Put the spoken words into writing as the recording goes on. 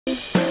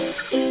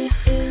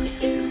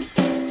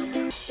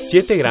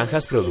7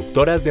 granjas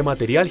productoras de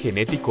material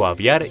genético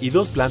aviar y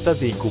 2 plantas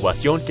de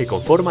incubación que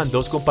conforman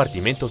 2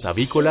 compartimentos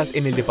avícolas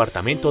en el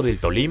departamento del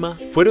Tolima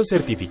fueron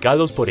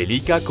certificados por el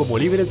ICA como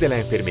libres de la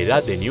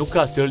enfermedad de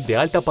Newcastle de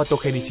alta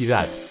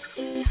patogenicidad.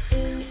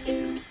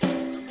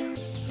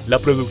 La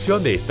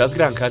producción de estas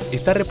granjas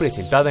está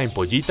representada en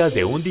pollitas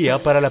de un día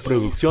para la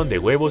producción de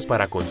huevos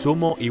para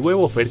consumo y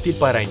huevo fértil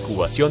para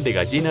incubación de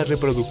gallinas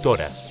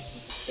reproductoras.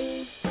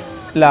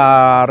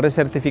 La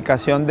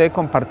recertificación de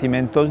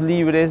compartimentos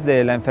libres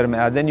de la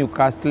enfermedad de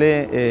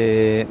Newcastle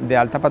de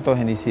alta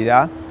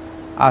patogenicidad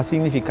ha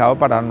significado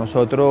para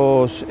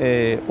nosotros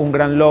un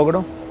gran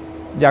logro,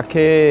 ya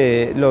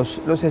que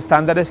los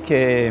estándares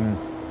que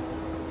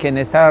en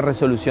esta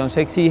resolución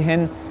se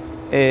exigen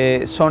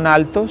son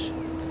altos.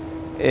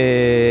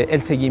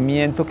 El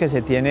seguimiento que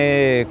se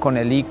tiene con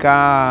el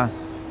ICA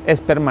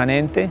es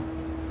permanente.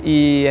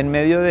 Y en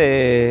medio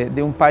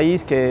de un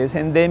país que es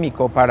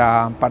endémico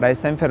para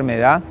esta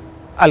enfermedad,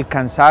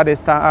 alcanzar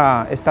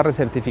esta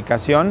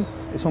recertificación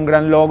es un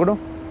gran logro.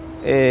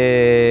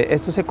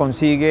 Esto se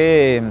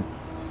consigue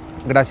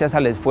gracias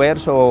al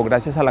esfuerzo,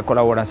 gracias a la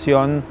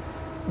colaboración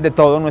de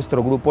todo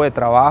nuestro grupo de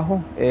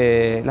trabajo,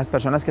 las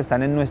personas que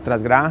están en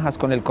nuestras granjas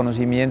con el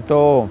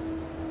conocimiento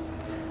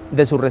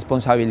de su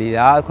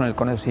responsabilidad, con el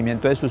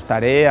conocimiento de sus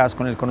tareas,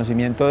 con el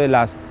conocimiento de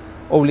las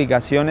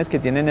obligaciones que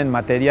tienen en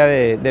materia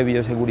de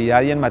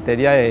bioseguridad y en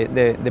materia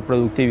de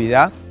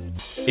productividad.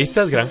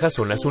 Estas granjas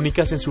son las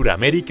únicas en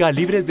Sudamérica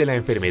libres de la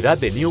enfermedad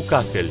de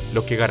Newcastle,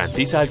 lo que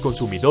garantiza al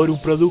consumidor un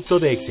producto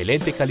de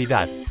excelente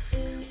calidad.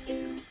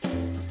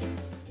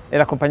 El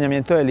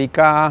acompañamiento del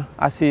ICA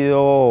ha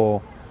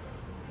sido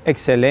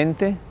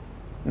excelente,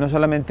 no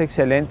solamente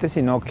excelente,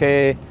 sino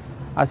que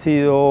ha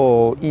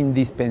sido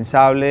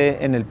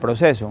indispensable en el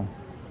proceso.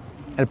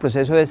 El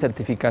proceso de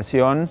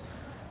certificación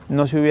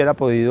no se hubiera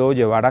podido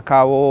llevar a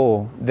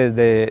cabo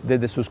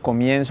desde sus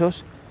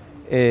comienzos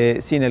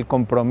sin el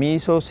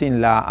compromiso, sin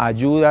la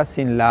ayuda,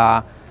 sin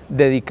la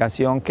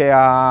dedicación que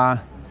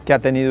ha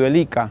tenido el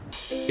ICA.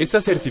 Esta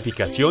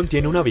certificación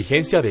tiene una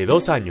vigencia de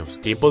 2 años,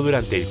 tiempo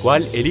durante el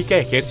cual el ICA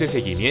ejerce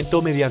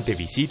seguimiento mediante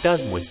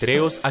visitas,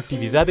 muestreos,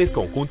 actividades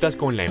conjuntas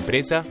con la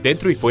empresa,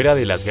 dentro y fuera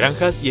de las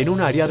granjas y en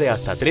un área de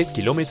hasta 3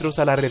 kilómetros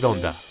a la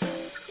redonda.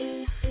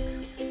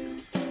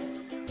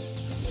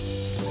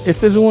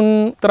 Este es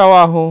un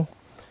trabajo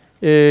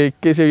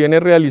que se viene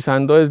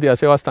realizando desde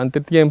hace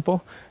bastante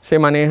tiempo. Se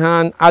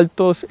manejan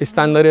altos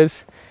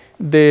estándares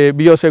de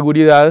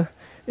bioseguridad.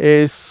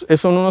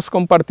 Son unos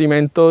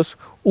compartimentos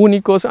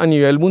únicos a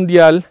nivel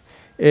mundial,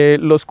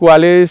 los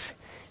cuales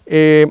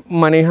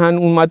manejan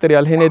un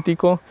material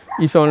genético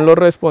y son los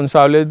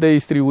responsables de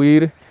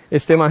distribuir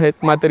este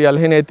material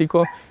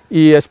genético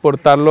y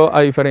exportarlo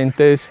a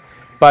diferentes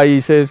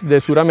países de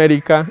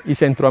Sudamérica y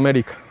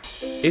Centroamérica.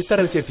 Esta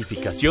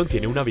recertificación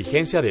tiene una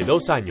vigencia de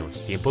 2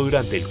 años, tiempo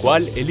durante el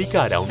cual el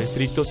ICA hará un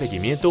estricto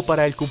seguimiento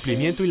para el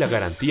cumplimiento y la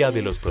garantía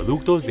de los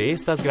productos de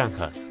estas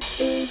granjas.